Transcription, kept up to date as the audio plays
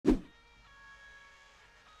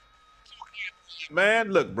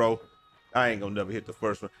man. Look, bro, I ain't gonna never hit the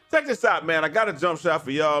first one. Check this out, man. I got a jump shot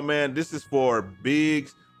for y'all, man. This is for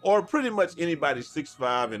bigs or pretty much anybody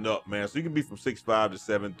 6'5" and up, man. So you can be from 6'5" to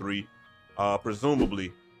 7'3",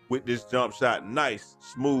 presumably, with this jump shot. Nice,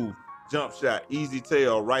 smooth jump shot, easy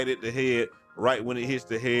tail, right at the head, right when it hits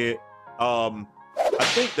the head. I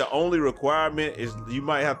think the only requirement is you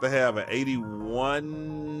might have to have an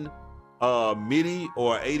 81 MIDDY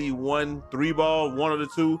or 81 3-ball, one of the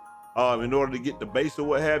two, in order to get the base or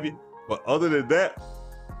what have you. But other than that,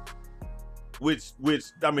 which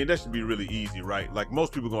I mean, that should be really easy, right? Like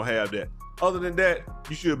most people gonna have that. Other than that,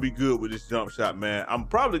 you should be good with this jump shot, man. I'm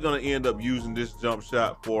probably gonna end up using this jump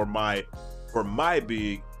shot for my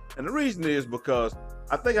big, and the reason is because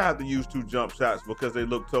I think I have to use 2 jump shots because they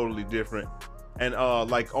look totally different. And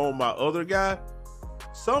like on my other guy,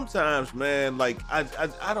 sometimes, man, like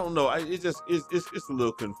I don't know, it's a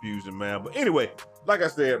little confusing, man. But anyway, like I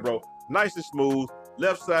said, bro, nice and smooth.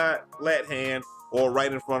 Left side, flat hand, or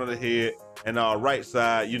right in front of the head, and right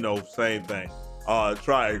side, you know, same thing,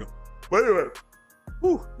 triangle. But anyway,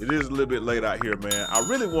 whew, it is a little bit late out here, man. I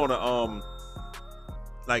really want to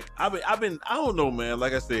like I've been I don't know, man.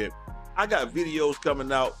 Like I said, I got videos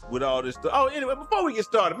coming out with all this stuff. Oh, anyway, before we get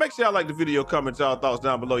started, make sure y'all like the video, comment y'all thoughts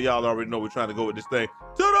down below. Y'all already know we're trying to go with this thing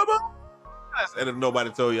to the moon. And if nobody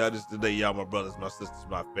told y'all this today, y'all my brothers, my sisters,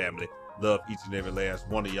 my family. Love each and every last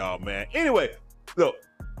one of y'all, man. Anyway, look,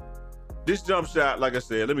 this jump shot, like I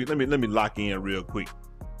said, let me lock in real quick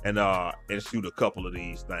and shoot a couple of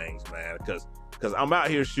these things, man, because I'm out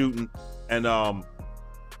here shooting, and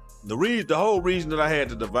the whole reason that I had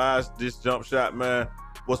to devise this jump shot, man,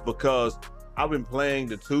 was because I've been playing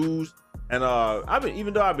the twos, and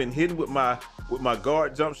even though I've been hitting with my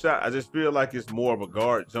guard jump shot, I just feel like it's more of a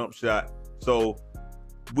guard jump shot. So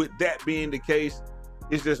with that being the case,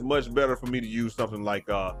 it's just much better for me to use something like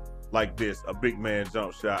this, a big man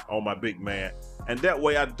jump shot on my big man, and that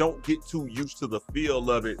way I don't get too used to the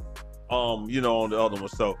feel of it, you know, on the other one.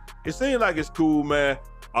 So it seems like it's cool, man.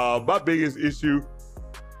 My biggest issue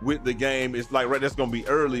with the game is like, right, that's gonna be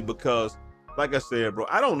early, because like I said, bro,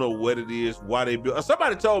 I don't know what it is, why they built.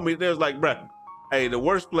 Somebody told me, there's like, bro, hey, the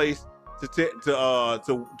worst place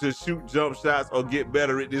to shoot jump shots or get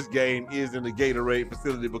better at this game is in the Gatorade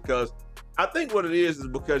facility, because I think what it is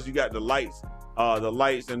because you got the lights,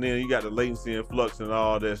 and then you got the latency and flux and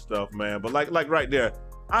all that stuff, man. But like right there,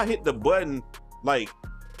 I hit the button like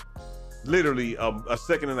literally a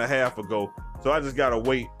second and a half ago, so I just gotta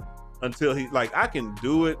wait until I can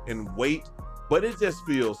do it and wait, but it just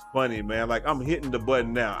feels funny, man. Like I'm hitting the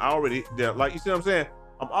button now. I already, like, you see what I'm saying?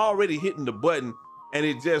 I'm already hitting the button, and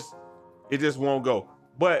it just won't go.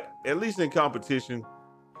 But at least in competition,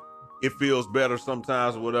 it feels better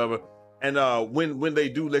sometimes or whatever. And when they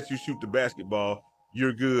do let you shoot the basketball,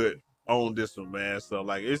 you're good on this one, man. So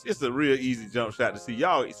like it's a real easy jump shot to see.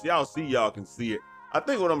 Y'all can see it. I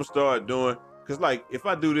think what I'm gonna start doing, cause like if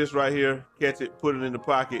I do this right here, catch it, put it in the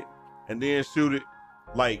pocket, and then shoot it,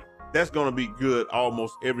 like that's gonna be good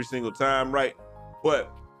almost every single time, right?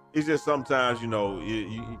 But it's just sometimes, you know,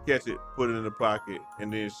 you catch it, put it in the pocket,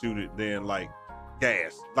 and then shoot it, then like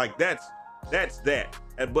gas. Like that's that.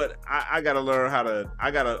 But I gotta learn how to.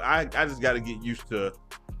 I just gotta get used to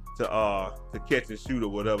catch and shoot or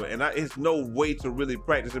whatever. And it's no way to really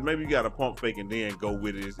practice it. Maybe you gotta pump fake and then go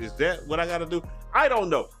with it. Is that what I gotta do? I don't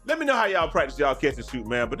know. Let me know how y'all practice y'all catch and shoot,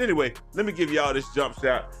 man. But anyway, let me give y'all this jump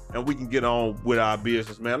shot, and we can get on with our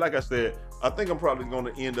business, man. Like I said, I think I'm probably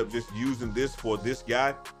gonna end up just using this for this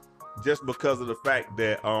guy, just because of the fact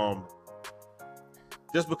that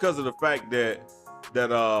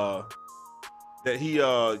that he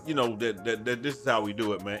you know, that this is how we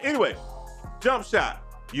do it, man. Anyway, jump shot,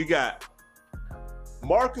 you got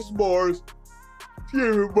Marcus Morris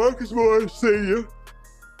Senior,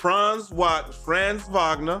 Franz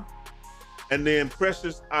Wagner, and then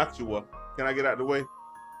Precious Achua. Can I get out of the way?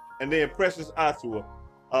 And then Precious Achua,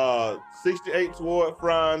 68 toward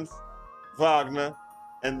Franz Wagner,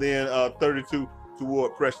 and then 32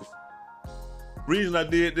 toward Precious. Reason I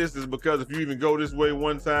did this is because if you even go this way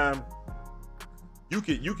one time, you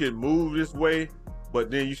can move this way, but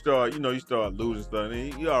then you start losing stuff,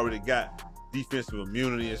 and you already got defensive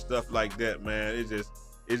immunity and stuff like that, man. It just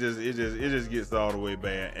gets all the way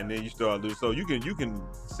bad, and then you start losing. So you can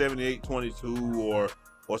 78-22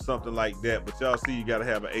 or something like that, but y'all see you gotta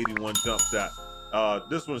have an 81 jump shot.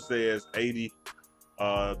 This one says 80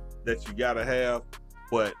 that you gotta have,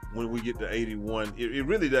 but when we get to 81, it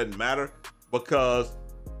really doesn't matter, because,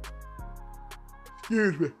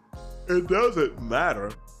 excuse me, it doesn't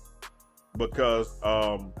matter because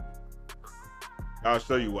I'll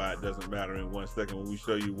show you why it doesn't matter in 1 second when we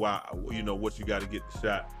show you why, you know, what you got to get the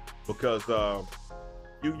shot. Because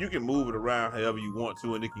you can move it around however you want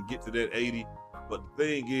to and it can get to that 80. But the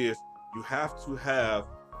thing is, you have to have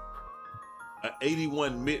an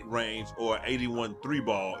 81 mid-range or an 81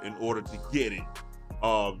 3-ball in order to get it,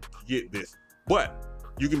 get this. But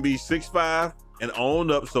you can be 6'5" and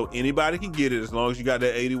on up, so anybody can get it as long as you got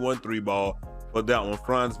that 81 3-ball. But that one,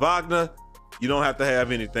 Franz Wagner, you don't have to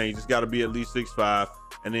have anything. You just got to be at least 6'5".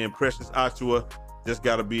 And then Precious Achua just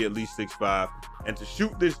got to be at least 6'5". And to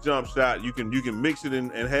shoot this jump shot, you can mix it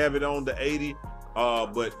in and have it on the 80.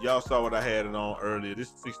 But y'all saw what I had it on earlier. This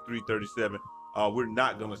is 6337. We're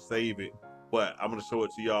not gonna save it, but I'm gonna show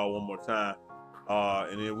it to y'all one more time,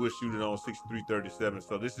 and then we'll shoot it on 6337.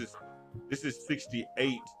 So this is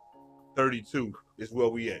 6832 is where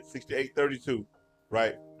we at. 6832,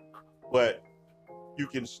 right? But you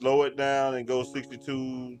can slow it down and go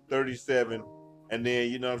 6237, and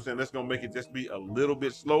then, you know what I'm saying, that's gonna make it just be a little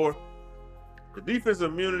bit slower. The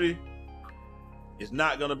defensive immunity is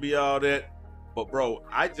not gonna be all that, but bro,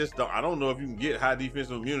 I don't know if you can get high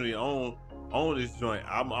defensive immunity on this joint.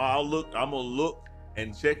 I'm gonna look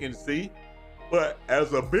and check and see. But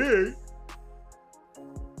as a big,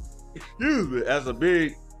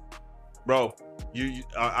 bro,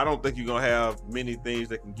 I don't think you're gonna have many things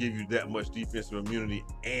that can give you that much defensive immunity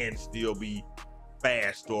and still be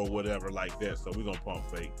fast or whatever like that. So we're gonna pump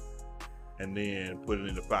fake and then put it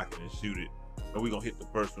in the pocket and shoot it. And we're gonna hit the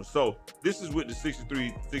first one. So this is with the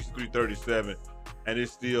 6337, and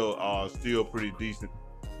it's still pretty decent.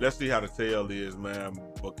 Let's see how the tail is, man,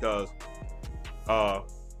 because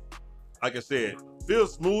like I said,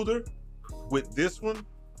 feels smoother with this one,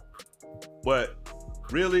 but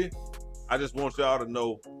really, I just want y'all to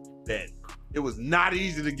know that it was not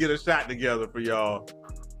easy to get a shot together for y'all,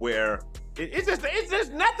 where it's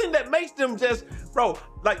just nothing that makes them just, bro,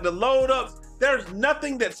 like the load ups, there's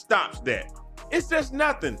nothing that stops that. It's just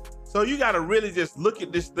nothing. So you gotta really just look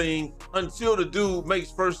at this thing until the dude makes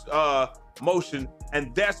first motion,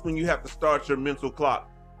 and that's when you have to start your mental clock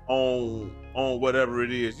on whatever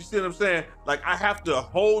it is. You see what I'm saying? Like, I have to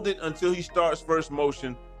hold it until he starts first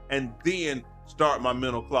motion and then start my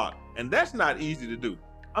mental clock. And that's not easy to do.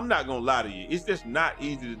 I'm not gonna lie to you. It's just not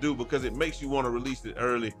easy to do because it makes you want to release it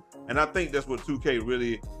early. And I think that's what 2K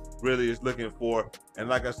really is looking for. And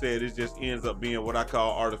like I said, it just ends up being what I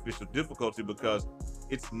call artificial difficulty, because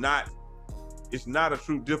it's not a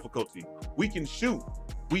true difficulty. We can shoot.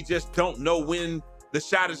 We just don't know when the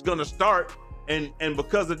shot is gonna start. And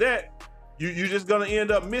because of that, you're just gonna end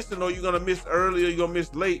up missing, or you're gonna miss early, or you're gonna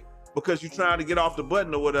miss late because you're trying to get off the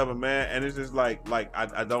button or whatever, man. And it's just like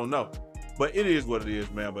I don't know. But it is what it is,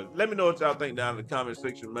 man. But let me know what y'all think down in the comment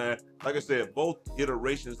section, man. Like I said, both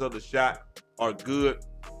iterations of the shot are good.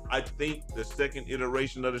 I think the second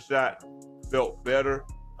iteration of the shot felt better.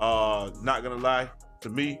 Not gonna lie, to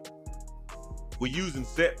me. We're using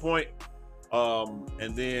set point,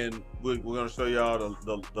 and then we're gonna show y'all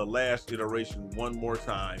the last iteration one more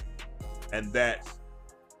time, and that's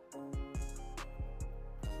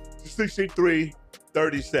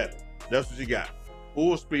 6337. That's what you got,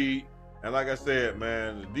 full speed. And like I said,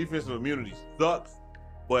 man, the defensive immunity sucks,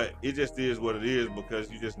 but it just is what it is,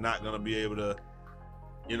 because you're just not gonna be able to,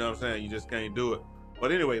 you know what I'm saying? You just can't do it.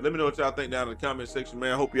 But anyway, let me know what y'all think down in the comment section,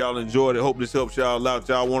 man. Hope y'all enjoyed it. Hope this helps y'all out.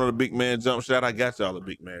 Y'all wanted a big man jump shot. I got y'all a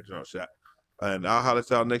big man jump shot. And I'll holler at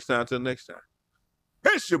y'all next time. Till next time.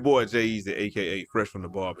 It's your boy Jay Easy, aka Fresh from the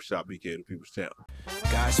Barbershop, BK the People's Town.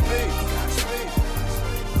 Godspeed.